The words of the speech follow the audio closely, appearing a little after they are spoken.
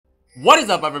What is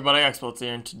up, everybody? Xbox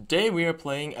here, and today we are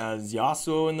playing as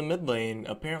Yasuo in the mid lane,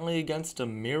 apparently against a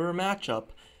mirror matchup,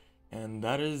 and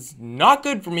that is not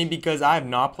good for me because I have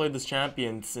not played this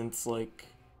champion since the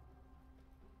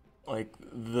like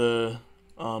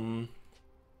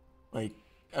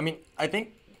I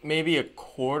think maybe a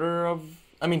quarter of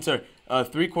sorry,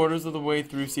 3/4 of the way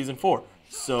through season 4.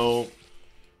 So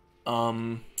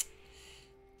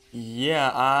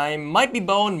yeah, I might be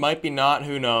boned, might be not,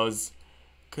 who knows.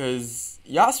 Because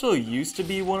Yasuo used to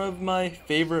be one of my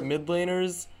favorite mid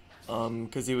laners,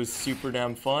 because he was super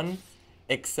damn fun,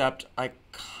 except I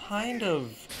kind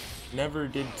of never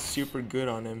did super good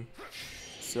on him.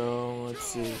 So, let's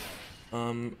see.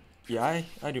 Yeah,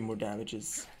 I do more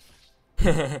damages.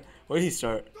 What did he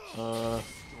start? Oh,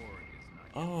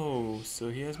 so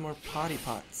he has more potty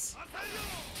pots.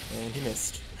 And he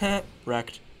missed.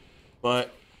 Wrecked.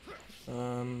 But,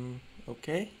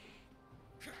 okay.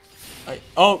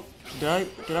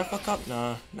 Did I fuck up?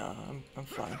 Nah, I'm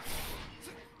fine.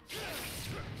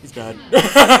 He's dead.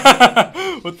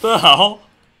 What the hell?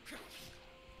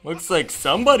 Looks like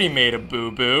somebody made a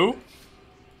boo-boo.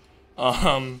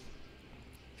 Alright.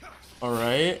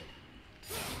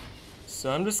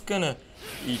 So I'm just gonna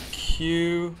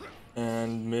EQ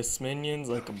and miss minions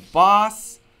like a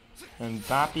boss. And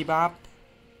bappy bap.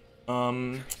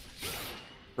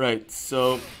 Right,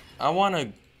 so I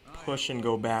wanna push and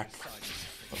go back.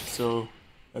 So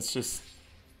let's just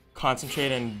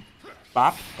concentrate and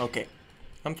bop. Okay,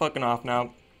 I'm fucking off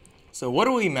now. So what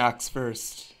do we max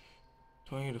first?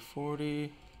 20 to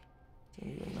 40,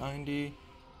 20 to 90.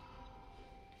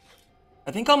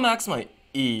 I think I'll max my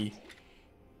E.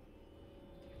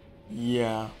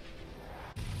 Yeah.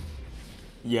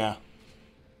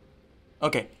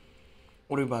 Okay.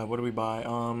 What do we buy?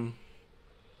 Do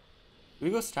we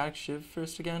go static shiv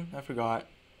first again? I forgot.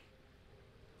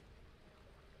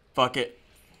 Fuck it.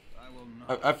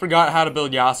 I forgot how to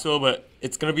build Yasuo, but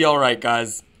it's gonna be alright,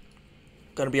 guys.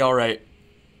 Gonna be alright.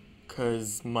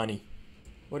 Cause money.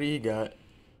 What do you got?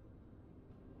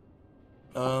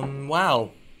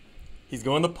 Wow. He's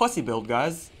going the pussy build,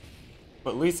 guys.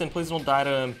 But Lee Sin, please don't die to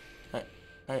him.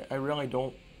 I really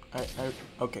don't.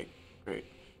 Okay, great.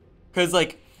 Cause,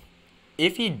 like,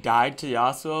 if he died to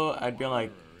Yasuo, I'd be,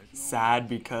 like, sad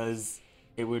because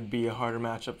it would be a harder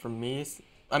matchup for me.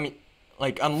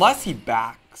 Like, unless he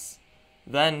backs,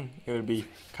 then it would be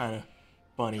kind of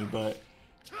funny, but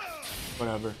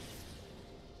whatever.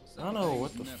 I don't know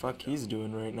what the fuck he's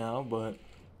doing right now, but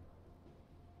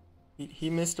he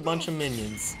missed a bunch of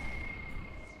minions.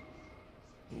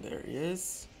 And there he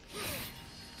is.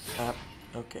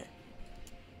 Okay.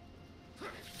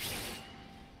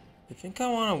 I think I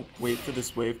want to wait for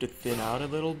this wave to thin out a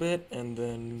little bit and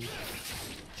then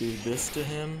do this to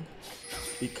him.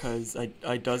 Because I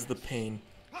does the pain.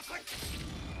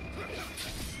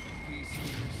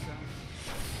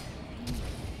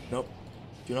 Nope.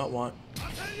 Do not want.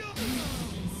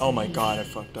 Oh my god, I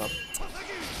fucked up.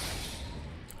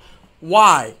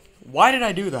 Why? Why did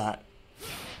I do that?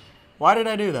 Why did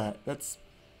I do that? That's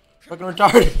fucking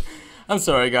retarded. I'm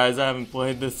sorry, guys. I haven't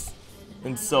played this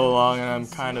in so long, and I'm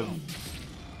kind of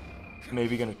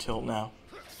maybe gonna tilt now.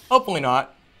 Hopefully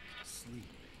not.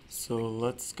 So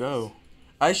let's go.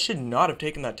 I should not have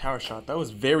taken that tower shot. That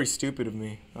was very stupid of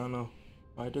me. I don't know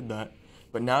why I did that.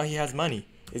 But now he has money.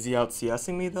 Is he out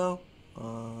CSing me though?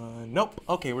 Nope.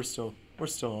 Okay, we're still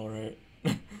alright.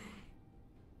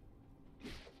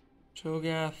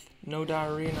 Cho'Gath, no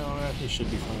diarrhea, no, he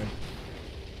should be fine.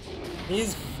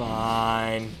 He's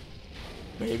fine.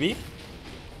 Maybe?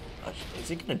 Is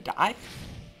he gonna die?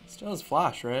 Still has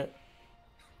flash, right?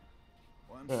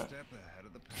 Yeah.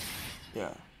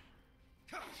 Yeah.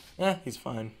 Yeah, he's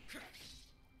fine.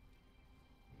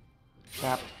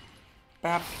 Bap.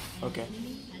 Bap. Okay.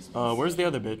 Where's the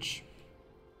other bitch?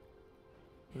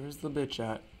 Where's the bitch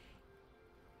at?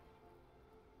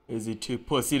 Is he too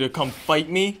pussy to come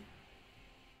fight me?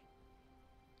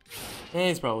 Eh,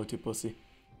 he's probably too pussy.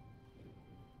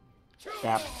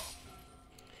 Bap.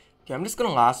 Okay, I'm just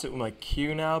gonna last it with my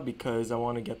Q now because I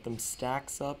want to get them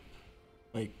stacks up.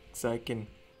 Like, so I can,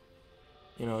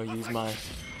 you know, use my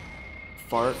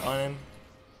fart on him.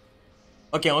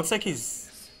 Okay, it looks like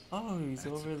he's... Oh, he's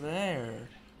over there.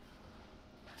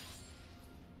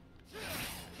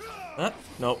 Huh?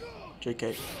 Nope.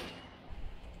 JK.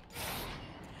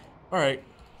 Alright.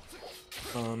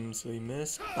 So he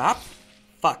missed. Bap?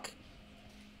 Fuck.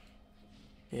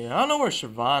 Yeah, I don't know where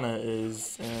Shyvana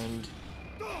is, and...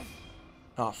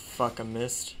 Oh, fuck, I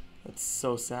missed. That's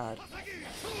so sad.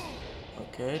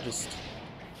 Okay, just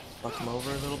fuck him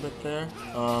over a little bit there.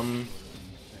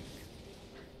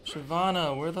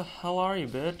 Shyvana, where the hell are you,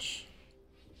 bitch?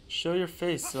 Show your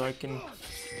face so I can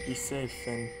be safe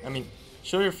and... I mean,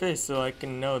 show your face so I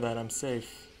can know that I'm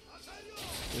safe.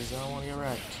 Because I don't want to get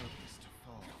wrecked.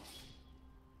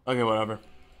 Okay, whatever.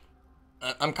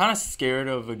 I'm kind of scared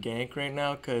of a gank right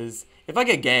now, because if I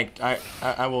get ganked,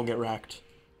 I will get wrecked.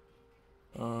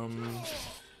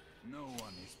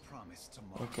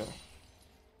 Okay.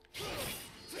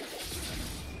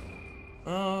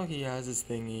 Oh, he has his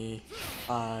thingy.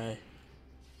 Bye.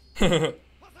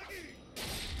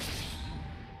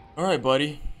 Alright,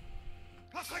 buddy.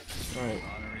 Alright.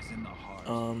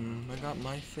 I got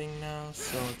my thing now,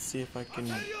 so let's see if I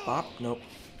can bop. Nope.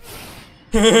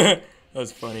 That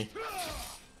was funny.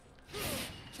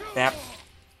 Bap.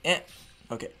 Eh.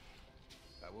 Okay.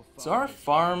 So our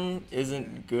farm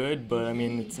isn't good, but I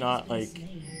mean, it's not like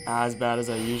as bad as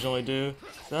I usually do.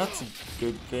 So that's a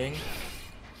good thing.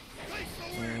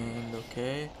 And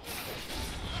okay.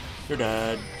 You're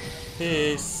dead.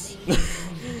 Peace.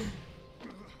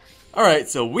 Alright,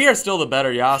 so we are still the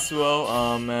better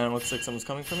Yasuo. And it looks like someone's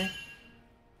coming for me.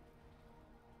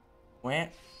 Wah.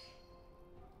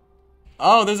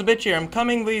 Oh, there's a bitch here. I'm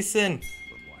coming, Lee Sin.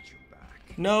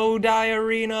 No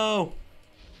Diarino.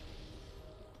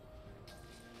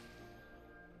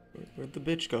 Where'd the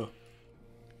bitch go?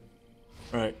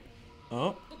 Alright.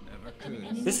 Oh.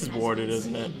 This is warded,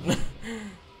 isn't it?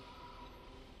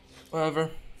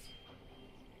 Whatever.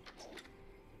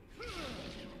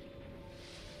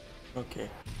 Okay.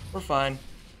 We're fine.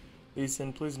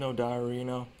 Listen, please no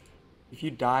Diarino. If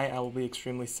you die, I will be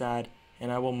extremely sad,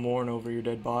 and I will mourn over your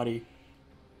dead body.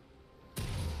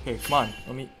 Okay, come on.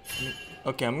 Let me...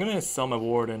 Okay, I'm gonna sell my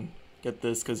ward and get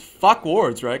this, because fuck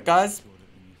wards, right, guys?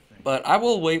 But I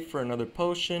will wait for another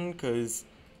potion, because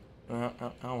I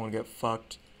don't want to get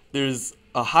fucked. There's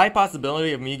a high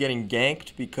possibility of me getting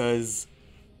ganked, because...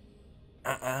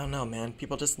 I don't know, man.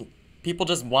 People just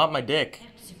want my dick.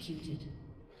 Executed.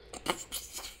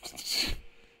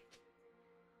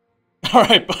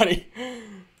 Alright, buddy.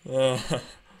 Yeah,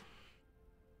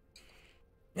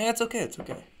 it's okay, it's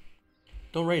okay.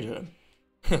 Don't rage at him.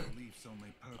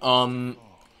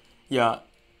 Yeah.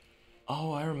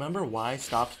 Oh, I remember why I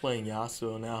stopped playing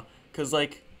Yasuo now. Cause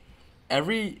like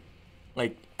every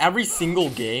single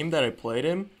game that I played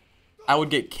him, I would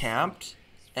get camped,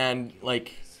 and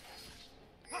like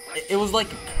it was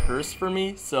like a curse for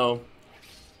me. So,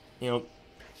 you know,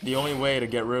 the only way to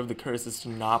get rid of the curse is to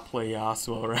not play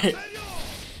Yasuo, right?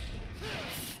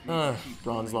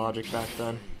 Bronze logic back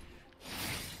then.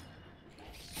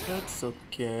 That's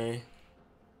okay.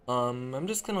 I'm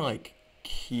just gonna like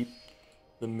keep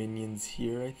the minions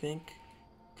here, I think,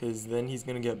 because then he's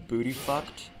gonna get booty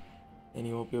fucked, and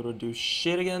he won't be able to do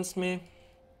shit against me.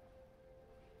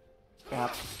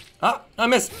 Yep. Ah, I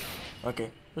missed.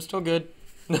 Okay, we're still good.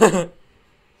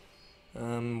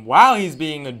 Wow, he's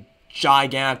being a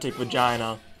gigantic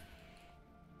vagina.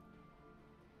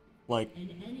 Like,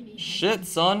 shit,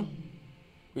 son.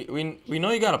 We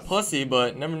know you got a pussy,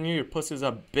 but never knew your pussy was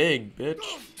that big, bitch.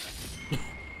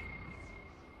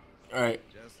 Alright.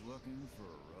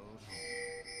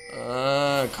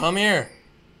 Come here.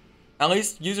 At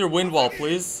least use your wind wall,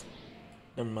 please.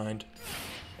 Never mind.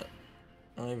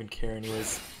 I don't even care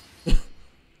anyways.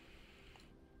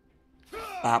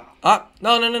 Bop. Ah!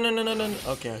 No.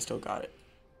 Okay, I still got it.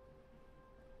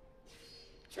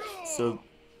 So,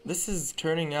 this is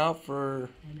turning out for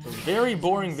a very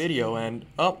boring video, and...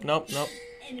 Oh, nope.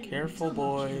 Careful,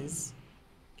 boys.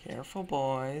 Careful,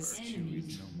 boys.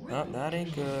 Oh, that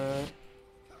ain't good.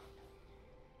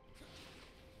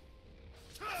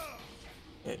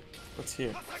 Wait, what's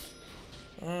here?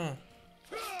 Ah.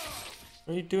 What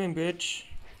are you doing, bitch?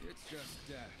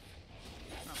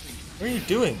 What are you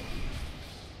doing?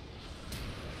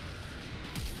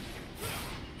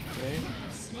 Okay.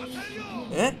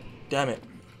 Eh? Damn it.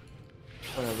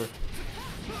 Whatever.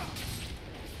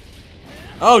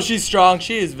 Oh, she's strong.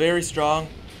 She is very strong.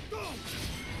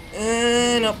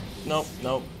 Nope.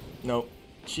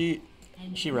 She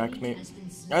wrecked me.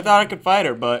 I thought I could fight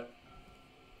her, but...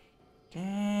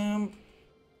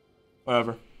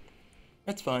 Whatever.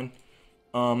 It's fine.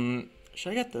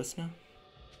 Should I get this now?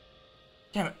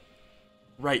 Damn it.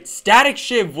 Right, Static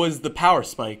Shiv was the power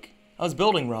spike. I was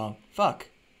building wrong. Fuck.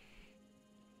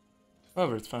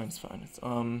 Whatever, it's fine. It's,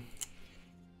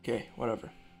 okay,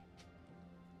 whatever.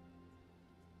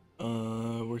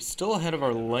 We're still ahead of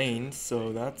our lane,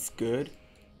 so that's good.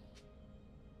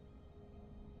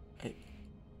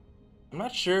 I'm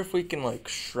not sure if we can, like,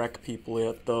 Shrek people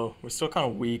yet, though. We're still kind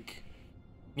of weak.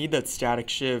 Need that Static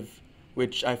Shiv,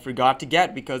 which I forgot to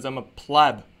get because I'm a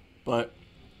pleb, but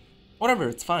Whatever,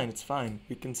 it's fine, it's fine.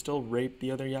 We can still rape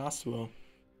the other Yasuo.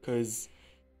 Because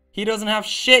he doesn't have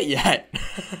shit yet.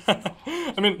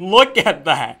 I mean, look at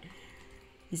that.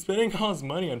 He's spending all his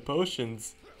money on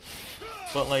potions.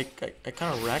 But, like, I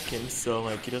kind of wreck him, so,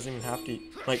 like, he doesn't even have to,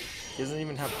 like, he doesn't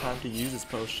even have time to use his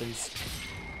potions.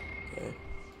 Okay.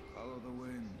 Follow the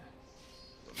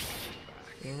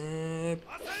wind.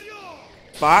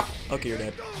 Bop. Okay, you're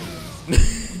dead.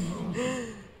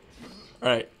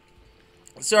 Alright.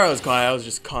 Sorry I was quiet, I was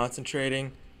just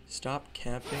concentrating. Stop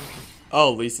camping.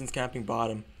 Oh, Lee Sin's camping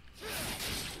bottom.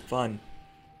 Fun.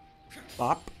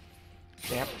 Bop.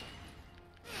 Camp.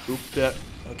 Oop that.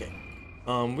 Okay.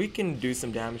 We can do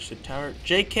some damage to tower.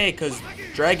 JK, cause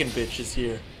Dragon Bitch is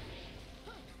here.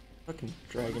 Fucking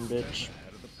Dragon Bitch.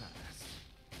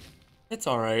 It's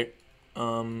alright.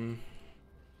 We'll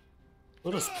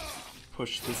just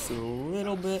push this a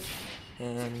little bit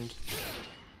and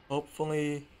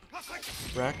hopefully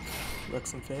wreck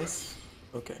some face.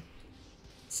 Okay.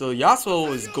 So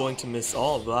Yasuo is going to miss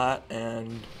all of that,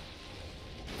 and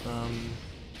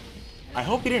I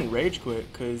hope he didn't rage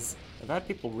quit, cause I've had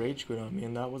people rage quit on me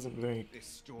and that wasn't very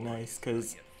nice,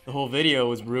 cause the whole video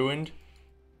was ruined.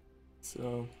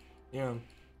 So yeah.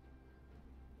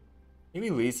 Maybe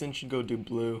Lee Sin should go do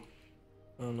blue.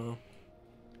 I don't know.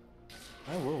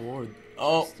 I will ward.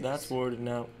 Oh, that's warded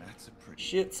now.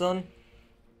 Shit, son.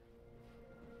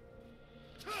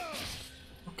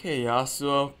 Okay,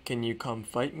 Yasuo, can you come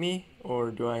fight me?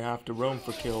 Or do I have to roam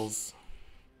for kills?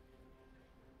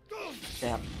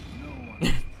 Yeah.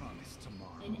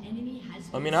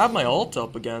 I mean, I have my ult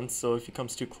up again, so if he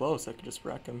comes too close, I could just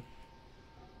wreck him.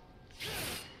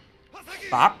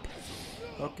 Bop!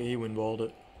 Okay, he windwalled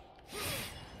it.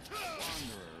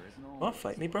 Oh,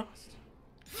 fight me, bro.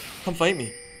 Come fight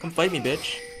me. Come fight me,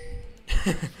 bitch.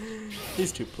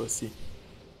 He's too pussy.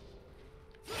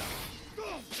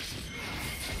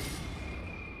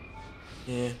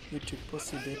 Yeah, you're too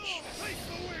pussy, bitch.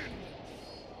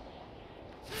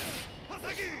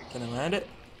 Can I land it?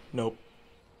 Nope.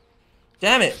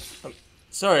 Damn it!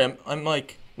 Sorry, I'm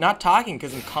like not talking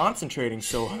because I'm concentrating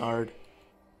so hard.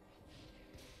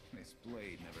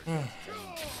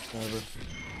 Whatever.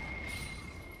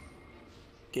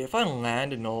 Okay, if I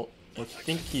land an ult, I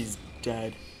think he's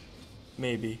dead.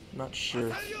 Maybe, I'm not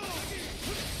sure.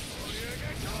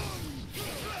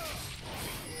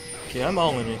 Okay, I'm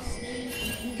all in it.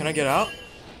 Can I get out?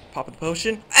 Pop the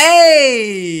potion.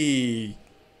 Hey!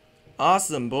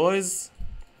 Awesome, boys.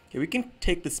 Okay, we can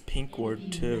take this pink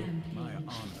ward too,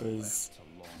 because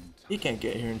he can't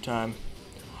get here in time.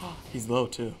 He's low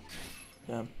too.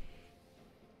 Yeah.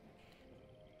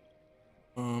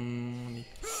 Let me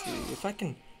see if I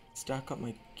can stack up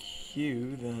my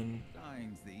Q. Then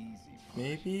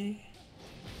maybe.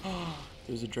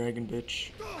 There's a dragon bitch.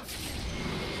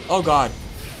 Oh god.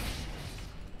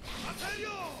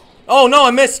 Oh no,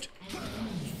 I missed.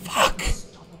 Fuck.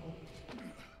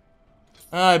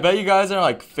 I bet you guys are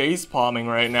like face palming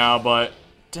right now, but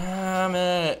damn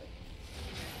it.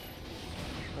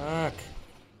 Fuck.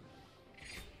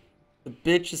 The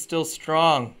bitch is still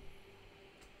strong.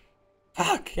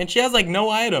 Fuck. And she has like no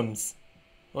items.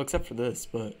 Well, except for this,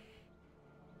 but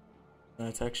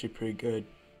that's actually pretty good.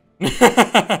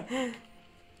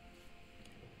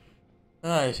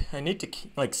 I need to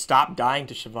like stop dying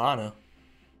to Shyvana.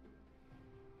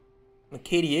 The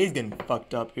KDA is getting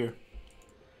fucked up here.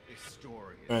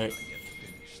 Right.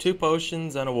 2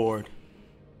 potions and a ward.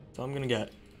 That's all I'm gonna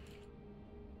get.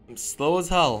 I'm slow as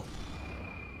hell.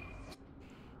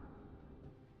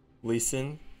 Lee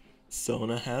Sin,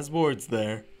 Sona has wards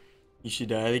there. You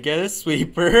should either get a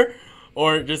sweeper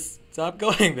or just stop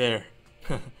going there.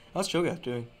 How's Cho'Gath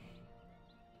doing?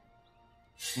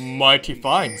 Mighty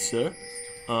fine, sir.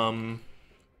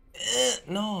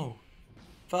 No.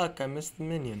 Fuck, I missed the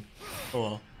minion. Oh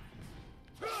well.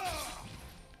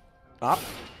 Bop.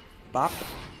 Bop.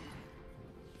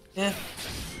 Yeah.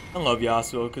 I love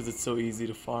Yasuo because it's so easy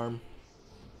to farm.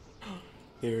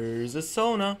 There's a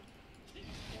Sona.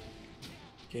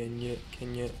 Can you?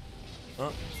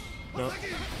 Oh, no.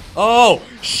 Oh,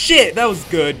 shit, that was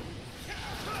good.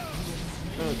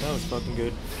 That was fucking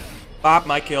good. Bop,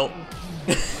 my kill.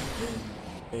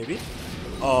 Maybe?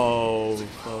 Oh,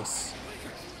 close.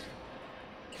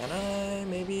 Can I?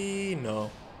 Maybe? No.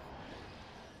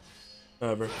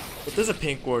 Whatever. But there's a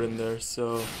pink ward in there,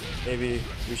 so maybe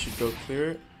we should go clear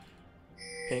it.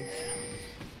 Pink.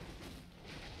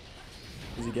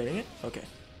 Is he getting it? Okay.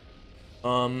 I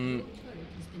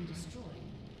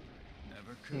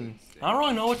don't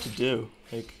really know what to do.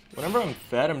 Like, whenever I'm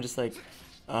fed, I'm just like,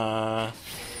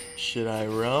 should I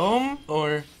roam?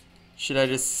 Or should I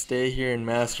just stay here and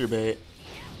masturbate?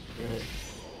 Right.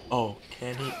 Oh,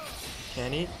 can he?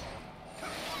 Can he?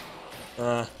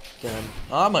 Damn.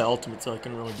 I have my ultimate, so I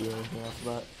can really do anything after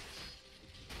that.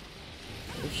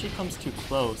 If she comes too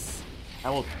close, I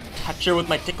will touch her with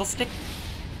my tickle stick.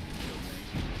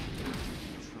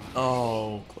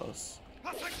 Oh, close.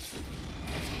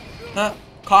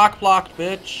 Cock blocked,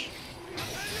 bitch.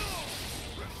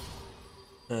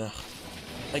 Ugh.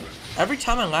 Like, every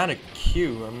time I land a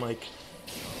Q, I'm like,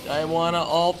 I wanna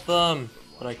ult them,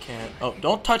 but I can't. Oh,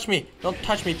 don't touch me! Don't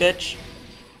touch me, bitch!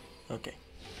 Okay.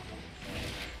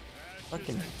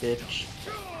 Fucking bitch.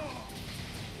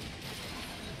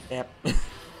 Yep.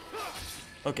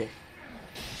 Okay.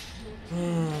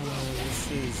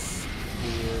 This is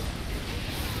weird.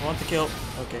 I want the kill.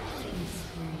 Okay.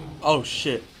 Oh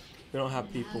shit. We don't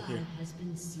have people here.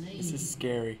 This is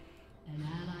scary.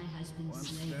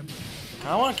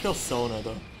 I want to kill Sona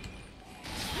though.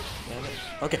 Damn it.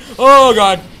 Okay. Oh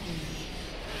god!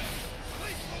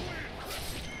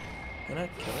 Can I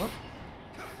kill him?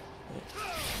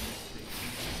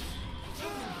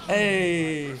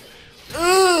 Hey!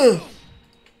 Ugh!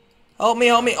 Help me,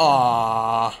 help me!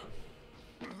 Aww.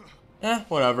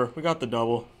 Whatever. We got the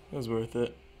double. It was worth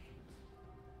it.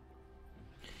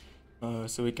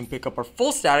 So we can pick up our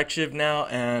full static shiv now,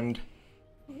 and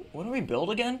what do we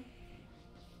build again?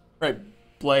 Right,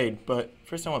 blade, but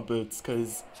first I want boots,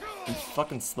 because I'm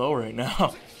fucking slow right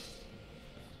now.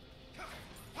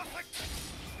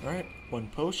 Alright, one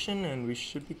potion, and we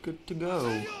should be good to go.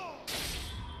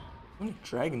 How many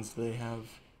dragons do they have?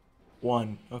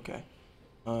 One, okay.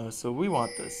 So we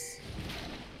want this.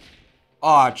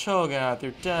 Aw, Cho'Gath,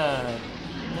 you're dead.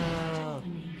 No.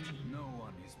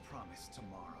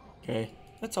 Okay,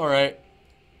 that's alright.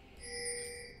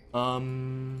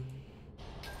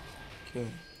 Okay.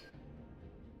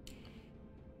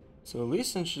 So Lee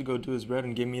Sin should go do his red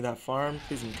and give me that farm.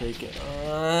 Please and take it.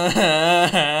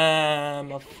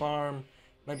 My farm.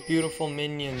 My beautiful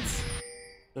minions.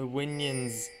 The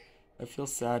winions. I feel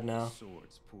sad now.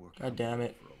 God damn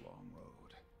it.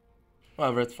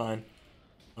 Whatever, it's fine.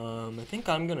 I think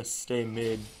I'm gonna stay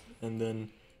mid, and then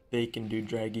they can do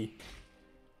draggy.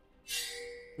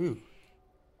 Ooh.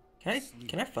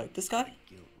 Can I fight this guy?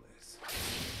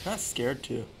 I'm not scared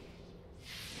to.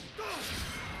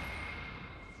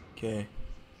 Okay.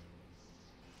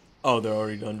 Oh, they're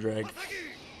already done drag.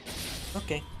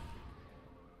 Okay.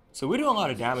 So we do a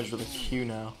lot of damage with a Q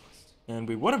now. And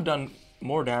we would have done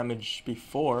more damage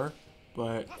before,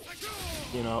 but,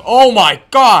 you know. Oh my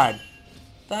god!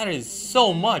 That is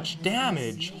so much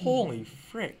damage! Holy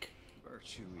frick.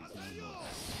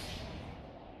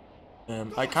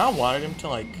 I kind of wanted him to,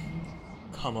 like,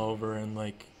 come over and,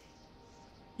 like,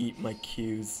 eat my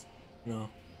Qs, you know.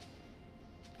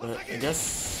 But I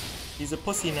guess he's a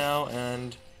pussy now,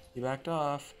 and he backed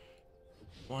off.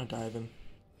 I want to dive him.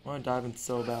 I want to dive him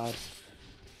so bad.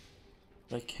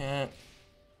 But I can't.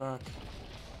 Fuck.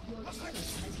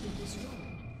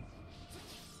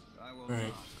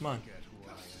 Alright, come on.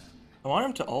 I want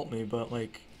him to ult me, but,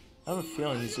 like, I have a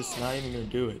feeling he's just not even gonna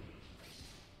do it.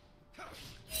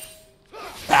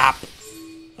 Bap!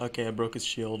 Okay, I broke his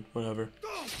shield. Whatever.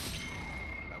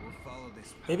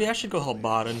 Maybe I should go help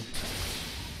Bodden.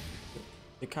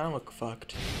 They kind of look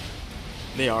fucked.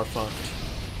 They are fucked.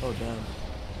 Oh damn.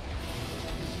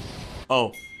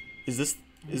 Oh, is this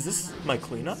my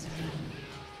cleanup?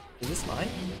 Is this mine?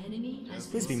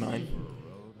 Please be mine.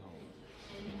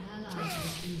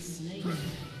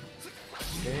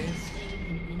 Okay.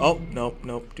 Oh nope,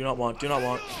 nope. Do not want. Do not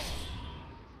want.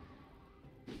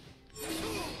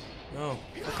 No,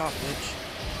 fuck off, bitch.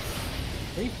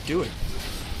 What are you doing?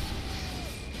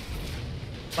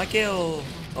 My kill!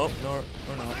 Oh, no,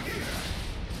 or not.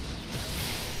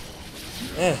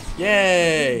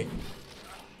 Yay!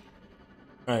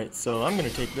 Alright, so I'm gonna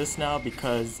take this now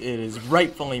because it is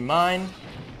rightfully mine.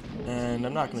 And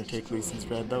I'm not gonna take Lee Sin's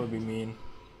red, that would be mean.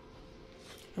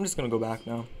 I'm just gonna go back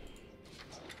now.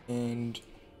 And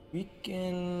we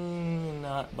can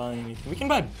not buy anything. We can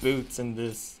buy boots in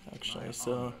this, actually,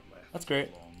 so that's great.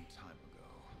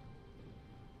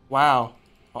 Wow.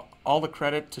 All the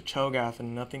credit to Cho'Gath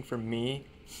and nothing for me.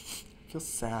 I feel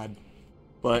sad.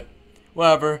 But,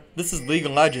 whatever. This is League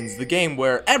of Legends, the game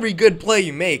where every good play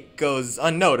you make goes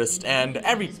unnoticed, and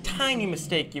every tiny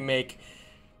mistake you make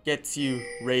gets you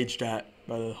raged at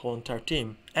by the whole entire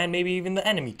team. And maybe even the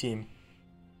enemy team.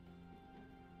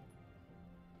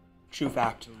 True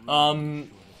fact. Come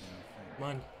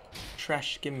on.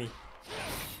 Trash, give me.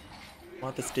 I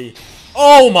want this D.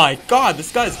 Oh my god,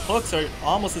 this guy's hooks are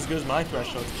almost as good as my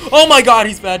thresh hooks. Oh my god,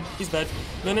 he's bad. He's bad.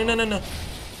 No, no, no, no, no.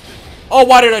 Oh,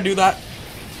 why did I do that?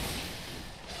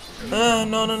 No,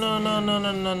 no, no, no, no, no,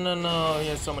 no, no, no. He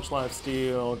has so much life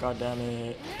steal. God damn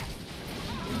it.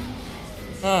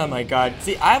 Oh my god.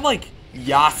 See, I have like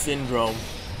Ya syndrome.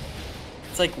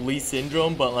 It's like Lee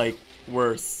syndrome, but like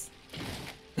worse.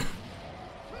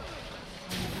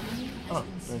 Oh,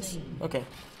 nice. Okay.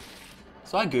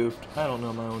 So I goofed. I don't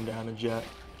know my own damage yet.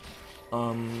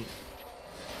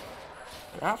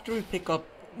 After we pick up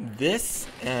this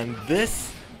and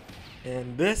this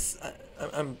and this,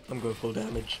 I'm going full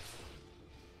damage.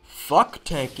 Fuck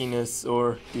tankiness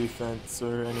or defense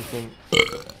or anything.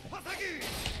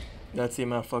 That's the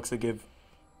amount of fucks I give.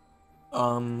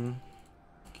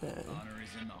 Okay.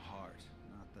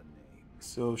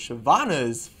 So Shyvana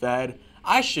is fed.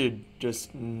 I should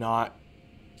just not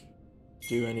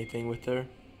do anything with her.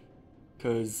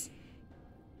 Cause,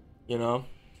 you know,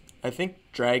 I think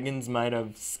dragons might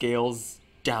have scales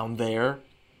down there.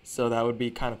 So that would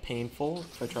be kind of painful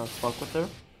if I try to fuck with her.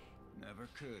 Never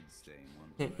could stay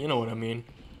in one. You know what I mean.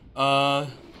 Yeah.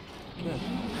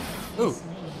 Ooh,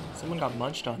 someone got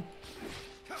munched on.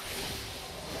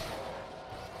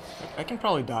 I can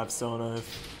probably dive Sona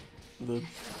if the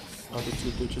other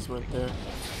two bitches weren't there.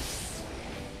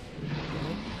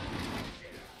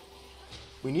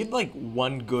 We need like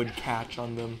one good catch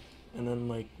on them, and then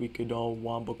like we could all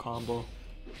wombo combo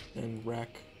and wreck.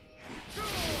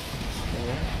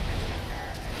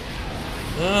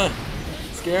 Okay.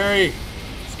 Scary!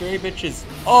 Scary bitches.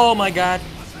 Oh my god!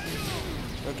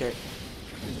 Okay.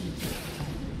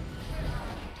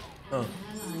 Oh.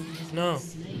 No.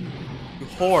 You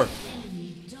whore.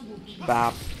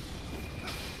 Bap.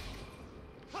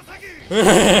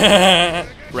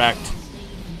 Wrecked.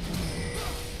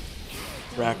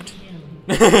 Wrecked.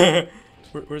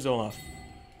 Where's Olaf?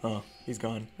 Oh, he's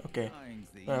gone. Okay.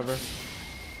 Whatever.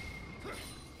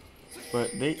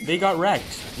 But they got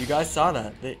wrecked. You guys saw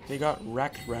that. They got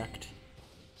wrecked.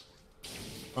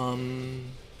 Oh,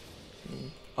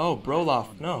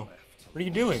 Broloff, no. What are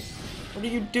you doing? What are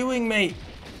you doing, mate?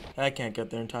 I can't get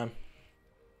there in time.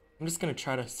 I'm just gonna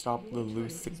try to stop the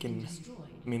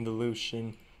the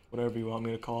Lucian, whatever you want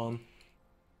me to call him.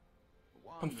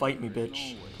 Come fight me,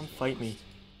 bitch. Come fight me.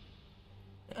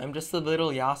 I'm just a little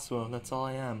Yasuo, that's all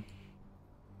I am.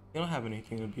 You don't have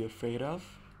anything to be afraid of.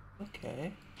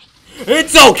 Okay.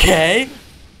 It's okay!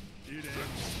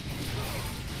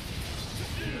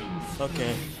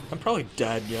 Okay. I'm probably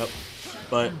dead, yep.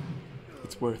 But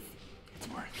it's worth. It's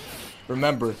worth.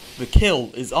 Remember, the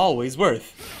kill is always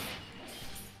worth.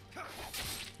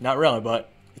 Not really,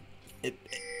 but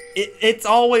it's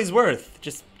always worth.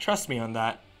 Just trust me on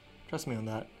that. Trust me on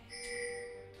that.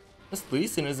 This Lee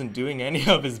Sin isn't doing any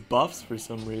of his buffs for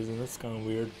some reason. That's kind of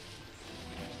weird.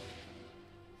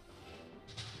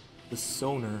 The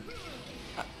Sonar.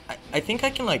 I think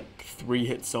I can like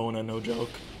 3-hit Sona, no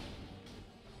joke.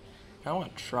 I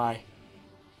want to try.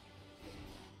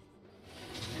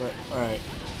 But alright.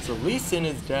 So Lee Sin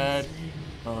is dead.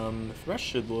 Thresh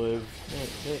should live.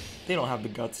 They don't have the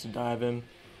guts to dive him.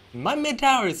 My mid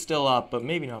tower is still up, but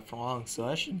maybe not for long, so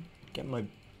I should get my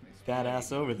fat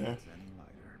ass over there.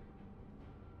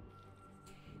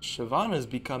 Shyvana is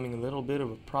becoming a little bit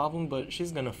of a problem, but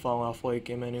she's gonna fall off late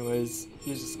game anyways.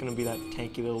 She's just gonna be that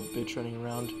tanky little bitch running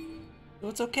around. So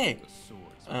it's okay.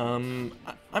 I'm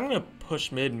gonna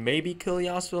push mid, maybe kill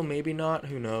Yasuo, maybe not,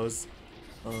 who knows.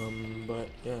 But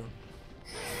yeah.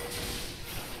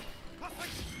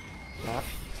 That.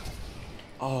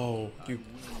 Oh, you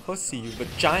pussy, you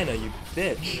vagina, you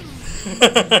bitch.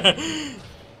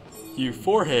 You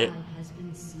 4-hit.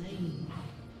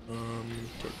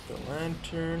 Take the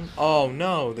lantern. Oh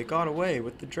no, they got away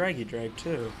with the draggy drag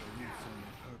too.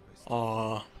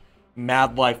 Aw,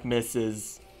 Mad Life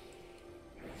misses.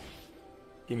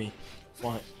 Gimme.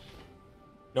 Want.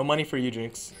 No money for you,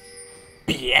 Jinx.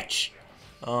 Bitch!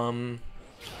 Okay,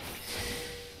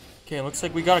 looks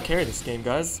like we gotta carry this game,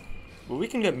 guys. But we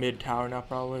can get mid tower now,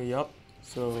 probably. Yup.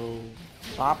 So,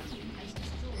 pop.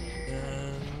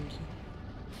 And.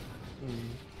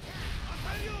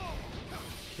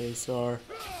 Okay, so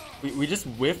we just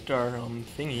whiffed our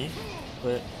thingy,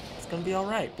 but it's gonna be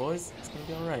alright, boys. It's gonna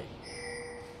be alright.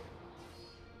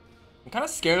 I'm kind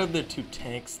of scared of the two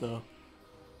tanks, though.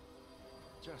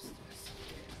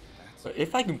 But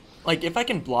if I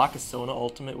can block a Sona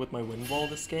ultimate with my wind wall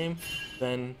this game,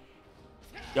 then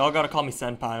y'all gotta call me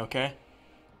senpai, okay?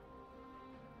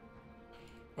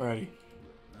 Alrighty.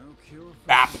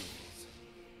 Bap.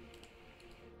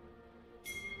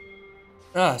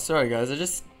 Ah, sorry guys, I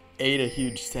just ate a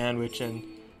huge sandwich and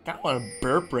I want to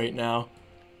burp right now,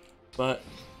 but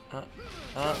I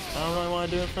don't really want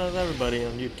to do it in front of everybody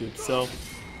on YouTube, so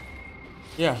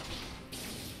yeah.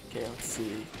 Okay, let's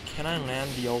see. Can I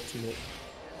land the ultimate?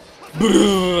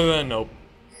 Nope.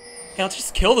 Okay, let's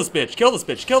just kill this bitch. Kill this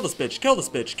bitch. Kill this bitch. Kill this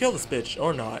bitch. Kill this bitch.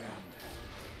 Or not.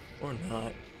 Or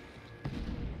not.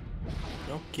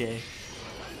 Okay.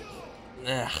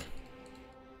 Ugh.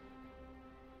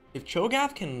 If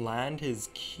Cho'Gath can land his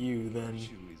Q, then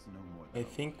I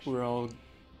think we're all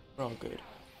good.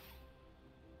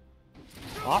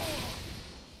 Bop.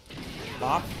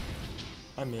 Bop.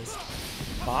 I missed.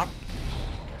 Bop.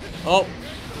 Oh.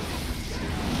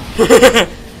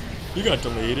 You got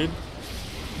deleted.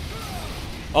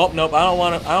 Oh nope, I don't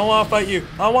wanna fight you.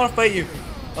 I don't wanna fight you.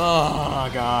 Oh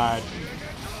god.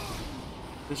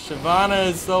 The Shyvana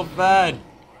is so bad.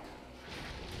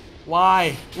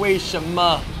 Why?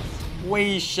 Weishima.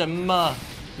 Weishima.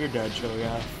 You're dead,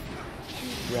 Cho'Gath.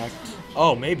 Wrecked.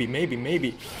 Oh,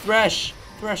 maybe. Thresh!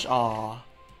 Thresh. Aw.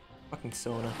 Fucking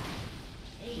Sona.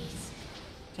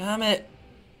 Damn it.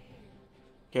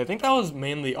 Okay, I think that was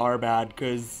mainly our bad,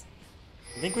 because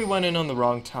I think we went in on the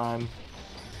wrong time.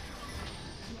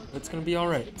 It's gonna be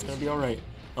alright. It's gonna be alright.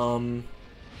 What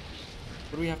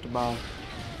do we have to buy?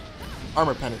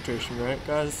 Armor penetration, right,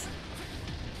 guys?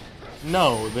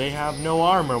 No, they have no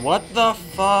armor. What the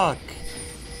fuck?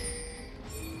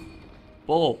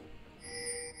 Bull.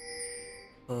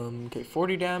 Okay,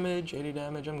 40 damage, 80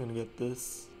 damage. I'm gonna get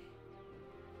this.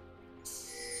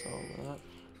 Sell that.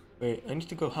 Wait, I need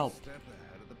to go help.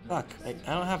 Fuck, I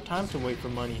don't have time to wait for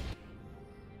money.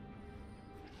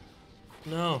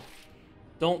 No.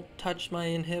 Don't touch my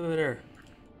inhibitor.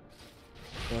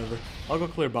 Whatever. I'll go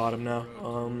clear bottom now.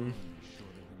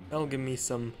 That'll give me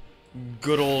some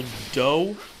good old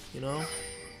dough, you know?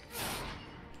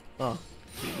 Oh,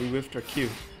 we whiffed our Q.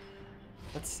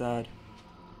 That's sad.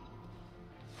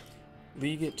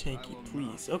 League it tanky,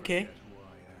 please. Okay.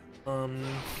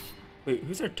 Wait,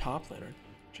 who's our top laner?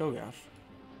 Cho'Gath.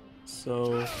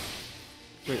 So,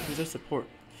 wait, who's our support?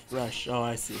 Fresh. Oh,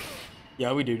 I see.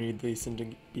 Yeah, we do need Lee Sin to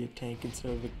be a tank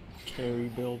instead of a carry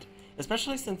build.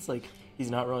 Especially since, like, he's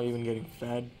not really even getting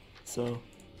fed. So,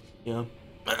 yeah.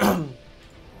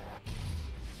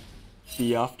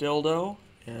 Be off dildo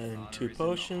and 2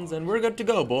 potions, and we're good to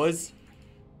go, boys.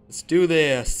 Let's do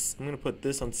this. I'm gonna put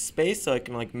this on space so I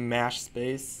can, like, mash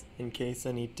space in case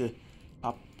I need to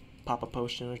pop a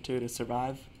potion or 2 to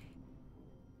survive.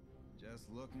 Just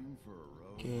looking for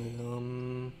a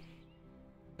Okay,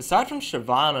 aside from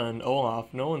Shyvana and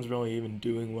Olaf, no one's really even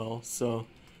doing well, so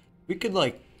we could,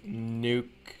 like, nuke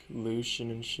Lucian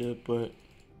and shit, but,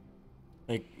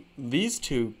 like, these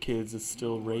 2 kids would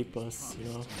still rape us, you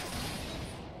know?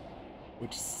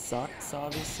 Which sucks,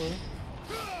 obviously.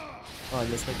 Oh, I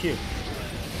missed my Q.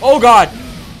 Oh god!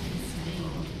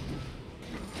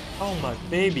 Oh my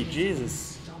baby,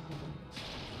 Jesus.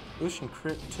 Lucian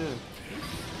crit too.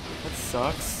 That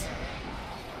sucks.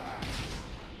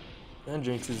 And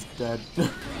Jinx is dead.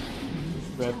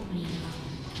 Rip.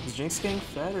 Is Jinx getting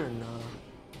fed or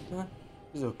no? Eh,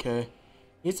 she's okay.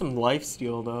 Need some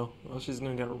lifesteal though, or else she's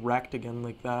gonna get wrecked again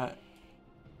like that.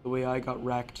 The way I got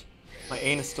wrecked. My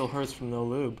anus still hurts from no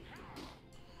lube.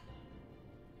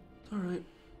 It's alright.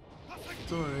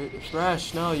 It's alright.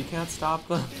 Thresh, no, you can't stop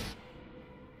them.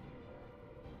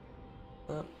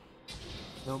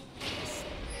 Nope.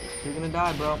 You're gonna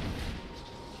die, bro.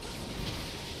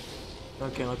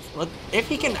 Okay, let if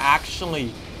he can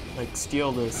actually, like,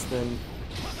 steal this, then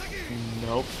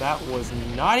nope, that was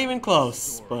not even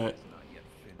close, but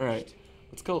alright.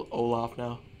 Let's go Olaf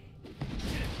now.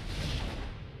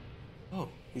 Oh,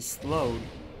 he's slowed.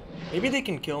 Maybe they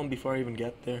can kill him before I even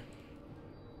get there.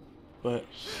 But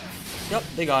yep,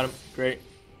 they got him. Great.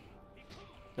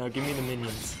 Now give me the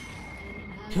minions.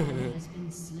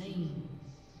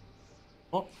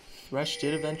 Well, Thresh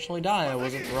did eventually die. I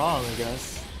wasn't wrong, I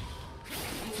guess.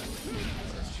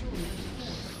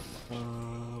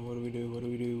 What do we do? What do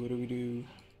we do? What do we do?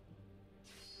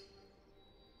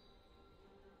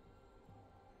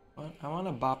 I want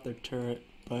to bop their turret,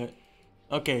 but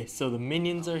okay. So the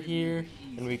minions are here,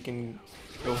 and we can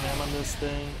go ham on this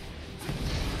thing.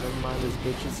 Never mind, this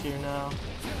bitch is here now.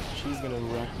 She's gonna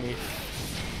wreck me.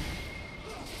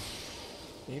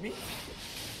 Maybe.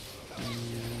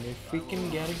 If we can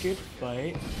get a good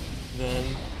fight, then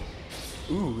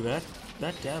ooh, that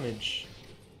damage.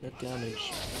 That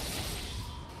damage.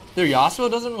 Their Yasuo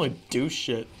doesn't really do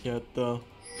shit yet, though.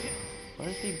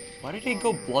 Why did he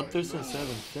go Bloodthirst instead of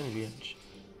Infinity Edge?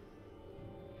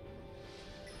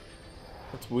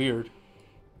 That's weird.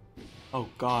 Oh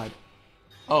god.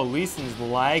 Oh, Lee Sin's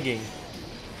lagging.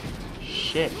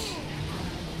 Shit.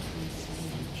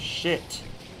 Shit.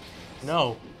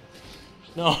 No.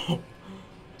 No.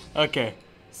 Okay.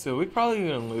 So we probably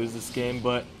gonna lose this game,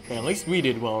 but hey, at least we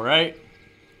did well, right?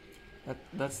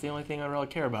 That's the only thing I really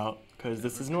care about, because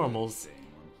this is normals.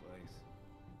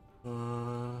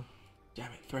 Damn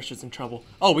it, Thresh is in trouble.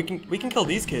 Oh, we can kill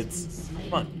these kids.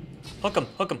 Come on, hook him,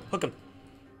 hook him, hook him.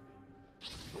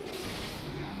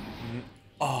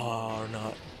 Oh, or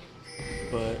not.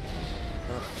 But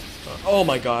oh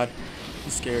my God,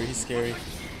 he's scary. He's scary.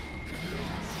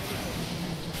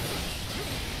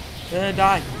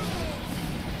 Die.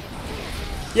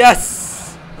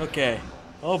 Yes. Okay.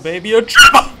 Oh baby, a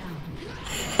triple.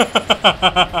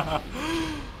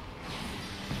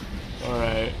 All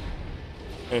right.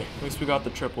 Hey, at least we got the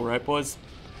triple, right, boys?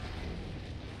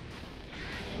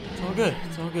 It's all good.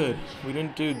 It's all good. We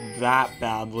didn't do that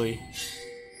badly.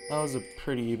 That was a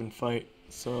pretty even fight.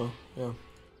 So yeah. Do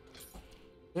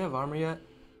they have armor yet?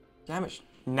 Damn it!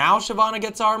 Now Shyvana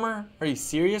gets armor? Are you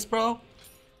serious, bro?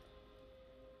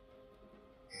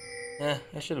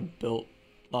 I should have built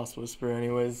Lost Whisper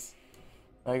anyways.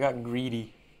 I got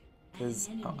greedy because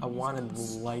I wanted the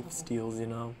life steals, you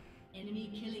know.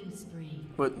 Enemy killing spree.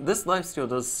 But this lifesteal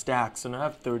does stack, so now I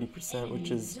have 30%,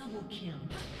 which is...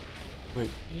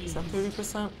 Wait, is that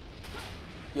 30%?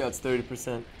 Yeah, it's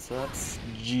 30%, so that's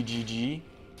GGG.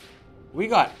 We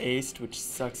got aced, which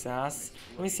sucks ass.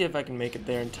 Let me see if I can make it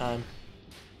there in time.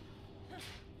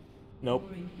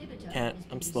 Nope, can't.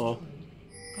 I'm slow.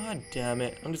 God damn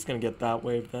it. I'm just gonna get that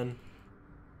wave then.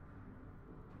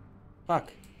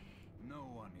 Fuck.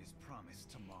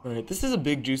 Alright, this is a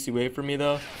big juicy wave for me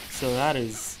though, so that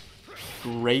is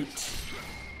great.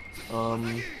 Oh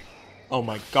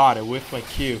my God, I whiffed my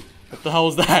Q. What the hell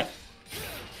was that?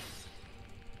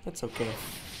 That's okay.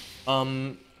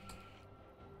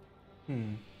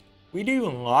 We do a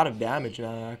lot of damage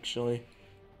now actually,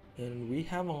 and we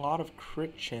have a lot of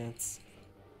crit chance,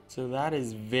 so that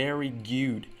is very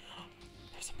good.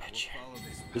 There's a bitch here.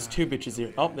 There's two bitches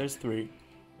here. Oh, there's three.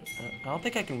 I don't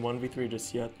think I can 1v3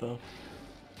 just yet though.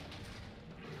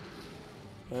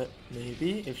 But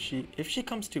maybe if she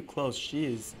comes too close, she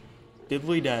is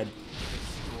diddly dead.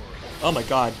 Oh my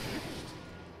God.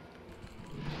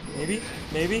 Maybe?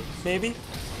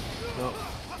 No.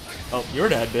 Oh, you're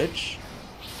dead, bitch.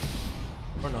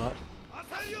 Or not.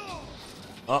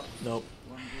 Oh, nope.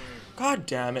 God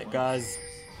damn it, guys.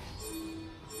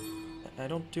 I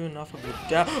don't do enough of the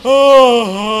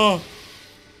Oh,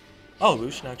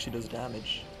 Lucian actually does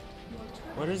damage.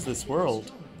 What is this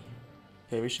world?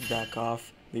 Okay, we should back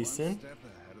off. Lee Sin.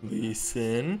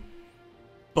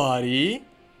 Buddy.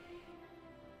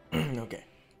 Okay.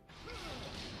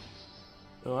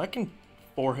 So I can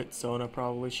 4-hit Sona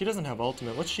probably. She doesn't have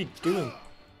ultimate. What's she doing?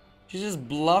 She's just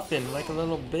bluffing like a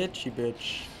little bitchy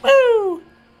bitch. Woo!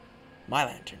 My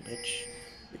lantern, bitch.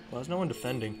 Well, there's no one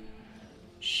defending.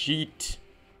 Sheet.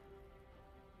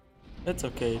 That's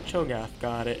okay. Cho'Gath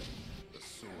got it.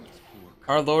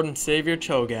 Our Lord and Savior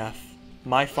Cho'Gath.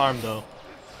 My farm though.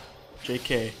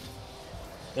 JK.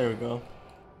 There we go.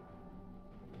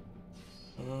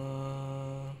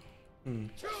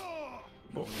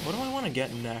 What do I want to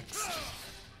get next?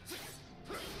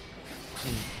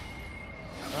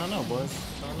 I don't know, boys.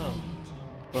 I don't know.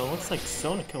 Well, it looks like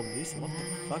Sona killed Lisa. What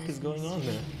the fuck is going on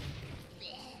there?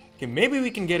 Okay, maybe we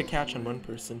can get a catch on one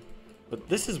person. But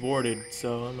this is warded,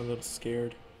 so I'm a little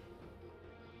scared.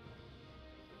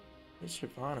 It's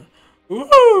Shyvana.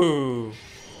 Ooh!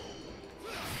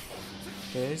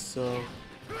 Okay, so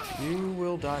you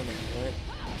will die now, right?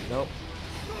 Nope.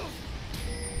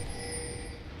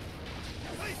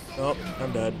 Nope,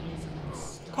 I'm dead.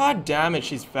 God damn it,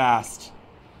 she's fast.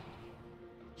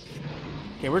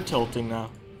 Okay, we're tilting now.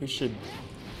 We should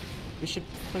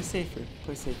play safer.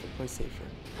 Play safer. Play safer.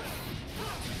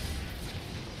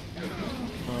 You're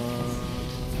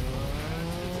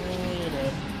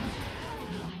dead.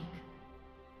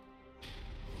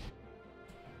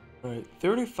 Alright,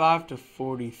 35 to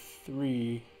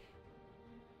 43.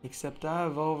 Except I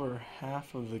have over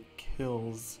half of the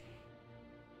kills.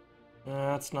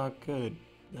 That's not good.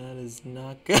 That is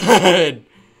not good.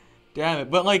 Damn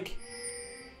it. But like,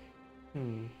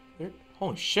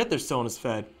 holy shit, their Sona's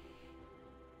fed.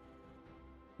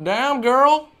 Damn,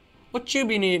 girl. What you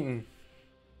been eating?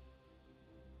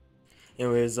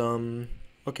 Anyways,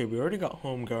 okay, we already got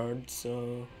Home Guard,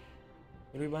 so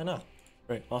what do we buy now?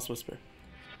 Right, Lost Whisper.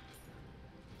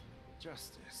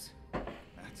 Justice.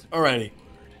 Alrighty.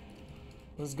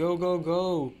 Let's go, go,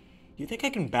 go. Do you think I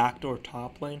can backdoor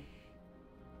top lane?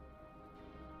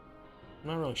 I'm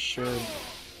not really sure.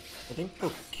 I think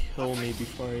they'll kill me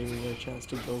before I even get a chance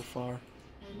to go far. An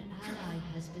ally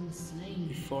has been slain.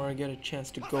 Before I get a chance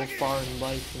to go far in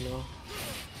life, you know.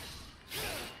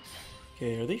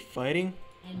 Okay, are they fighting?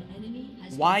 An enemy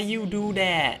has Why been you slain. do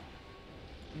that?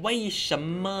 为什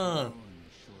么?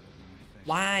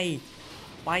 Why?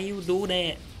 Why you do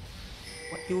that?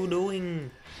 What you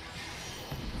doing?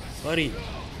 Buddy.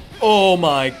 Oh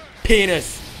my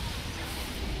penis.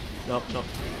 Nope, nope.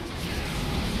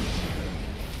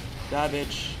 That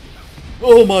bitch.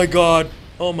 Oh my god.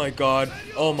 Oh my god.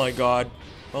 Oh my god.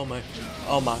 Oh my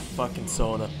fucking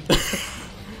Sona.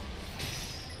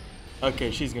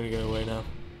 Okay, she's gonna get away now.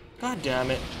 God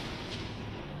damn it.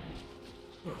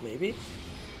 Oh, maybe?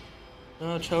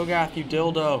 Oh, Cho'Gath, you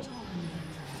dildo.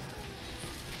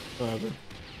 Whatever.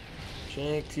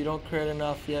 Jinx, you don't crit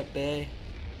enough yet, bae.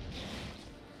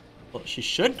 Well, she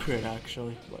should crit,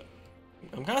 actually. But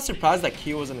I'm kind of surprised that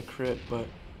Q wasn't a crit, but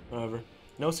whatever.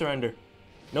 No surrender.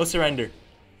 No surrender.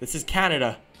 This is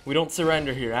Canada. We don't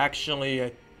surrender here.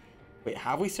 Actually, wait,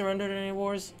 have we surrendered any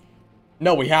wars?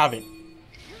 No, we haven't.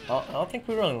 I don't think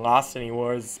we really lost any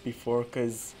wars before,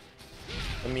 because,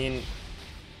 I mean,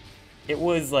 it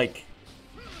was like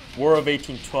War of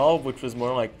 1812, which was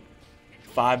more like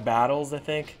 5 battles, I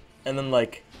think. And then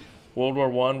like World War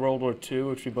I, World War II,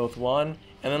 which we both won.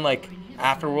 And then like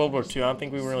after World War II, I don't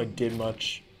think we really did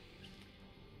much.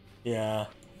 Yeah.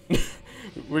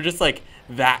 We're just like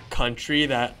that country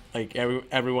that like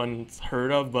everyone's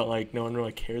heard of, but like no one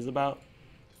really cares about.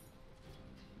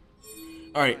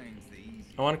 Alright.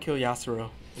 I want to kill Yasuo.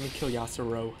 Let me kill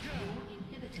Yasuo.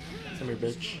 Come here,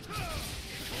 bitch.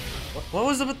 What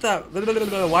was it with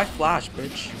that? Why flash,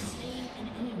 bitch?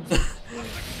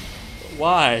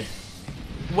 Why?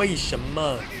 为什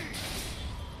么?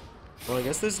 Well, I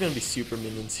guess there's gonna be super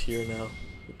minions here now,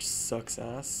 which sucks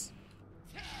ass.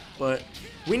 But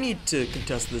we need to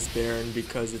contest this Baron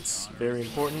because it's very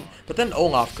important. But then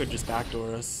Olaf could just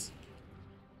backdoor us.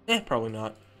 Probably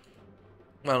not.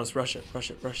 Come on, let's rush it, rush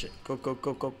it, rush it. Go, go,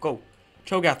 go, go, go.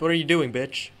 Cho'Gath, what are you doing,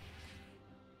 bitch?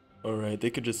 Alright,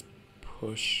 they could just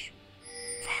push.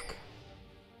 Fuck.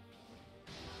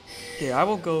 Okay, I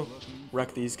will go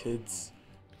wreck these kids.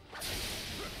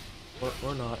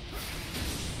 Or not.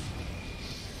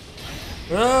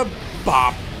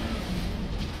 Bop.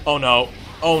 Oh no.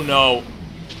 Oh no.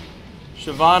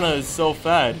 Shyvana is so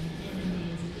fed.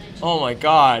 Oh my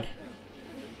god.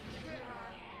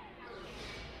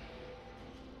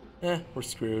 We're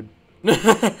screwed.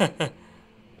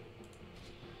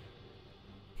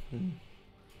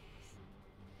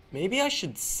 Maybe I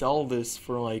should sell this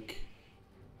for like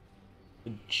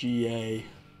a GA.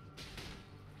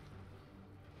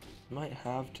 Might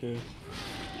have to.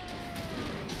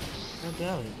 God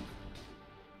damn it.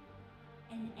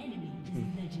 An enemy is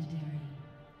legendary.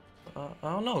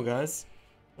 I don't know, guys.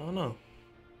 I don't know.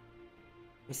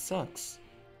 This sucks.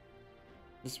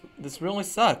 This really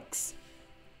sucks.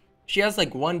 She has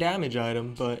like 1 damage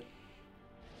item, but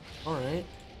alright.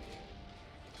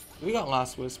 We got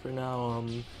Last Whisper now.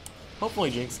 Hopefully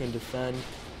Jinx can defend.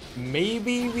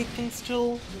 Maybe we can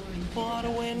still pull out a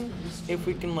win if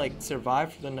we can like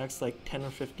survive for the next like 10 or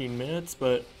 15 minutes,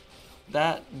 but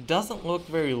that doesn't look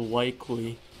very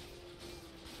likely.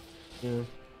 Yeah.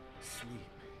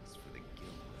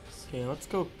 Okay, let's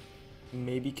go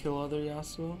maybe kill other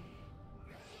Yasuo.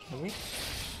 Can we?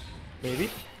 Maybe?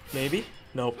 Maybe?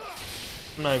 Nope.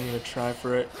 I'm not even gonna try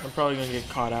for it. I'm probably gonna get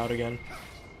caught out again,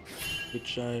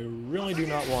 which I really do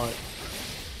not want.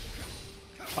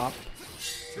 Bop.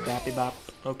 Bappy bop.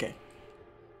 Okay.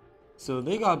 So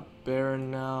they got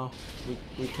Baron now.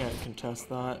 We can't contest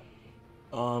that.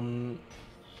 I want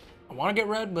to get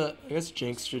red, but I guess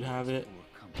Jinx should have it.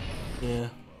 Yeah.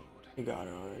 We got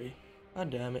it already. God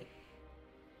damn it.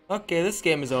 Okay, this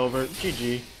game is over.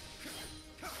 GG.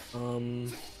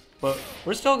 But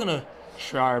we're still gonna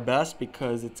try our best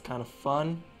because it's kind of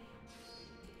fun.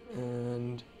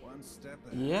 And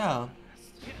yeah.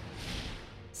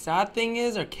 Sad thing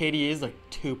is our KDA is like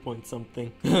 2 point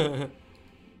something.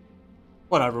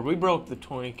 Whatever, we broke the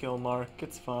 20 kill mark.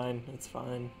 It's fine. It's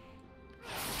fine.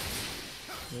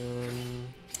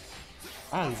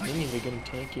 These minions are getting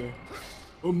tankier.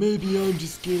 Or maybe I'm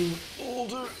just getting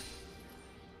older.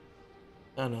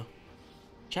 I don't know.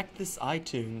 Check this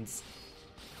iTunes.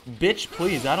 Bitch,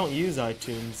 please, I don't use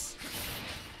iTunes.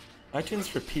 iTunes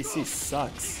for PC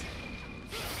sucks.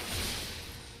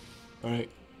 Alright.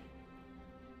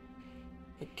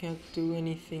 I can't do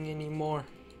anything anymore.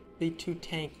 They 2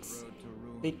 tanks.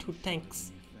 They 2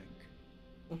 tanks.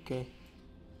 Okay.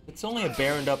 It's only a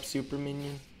Baroned up super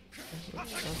minion.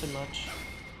 Nothing much.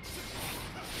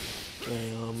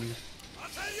 Okay,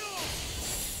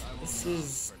 this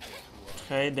is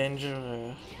très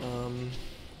dangereux.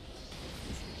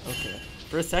 Okay.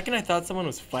 For a second I thought someone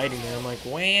was fighting there. I'm like,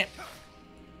 wah.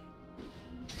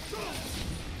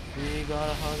 We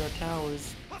gotta hug our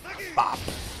towers. Bop.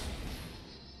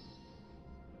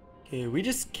 Okay, we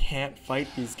just can't fight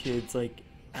these kids, like,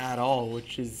 at all,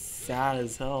 which is sad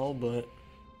as hell, but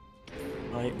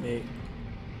might make.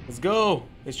 Let's go!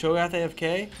 Is Cho'Gath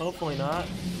AFK? Hopefully not.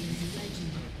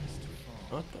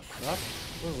 What the fuck?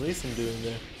 What's Lee Sin doing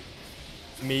there?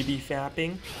 Maybe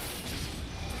fapping?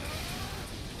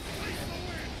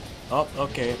 Oh,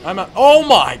 okay. I'm out. Oh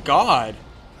my god!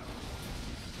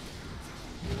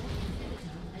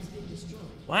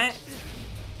 What?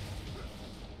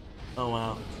 Oh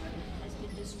wow.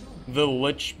 The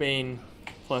Lichbane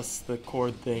plus the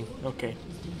cord thing. Okay.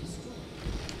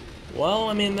 Well,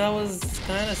 I mean, that was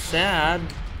kind of sad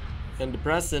and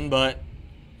depressing, but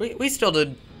we still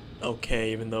did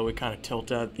okay, even though we kind of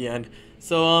tilted at the end.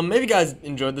 So, if you guys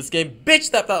enjoyed this game,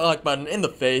 bitch that like button in the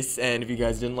face, and if you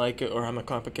guys didn't like it or have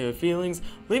complicated feelings,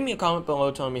 leave me a comment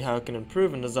below telling me how it can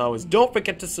improve, and as always, don't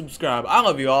forget to subscribe. I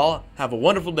love you all. Have a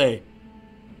wonderful day.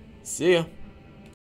 See ya.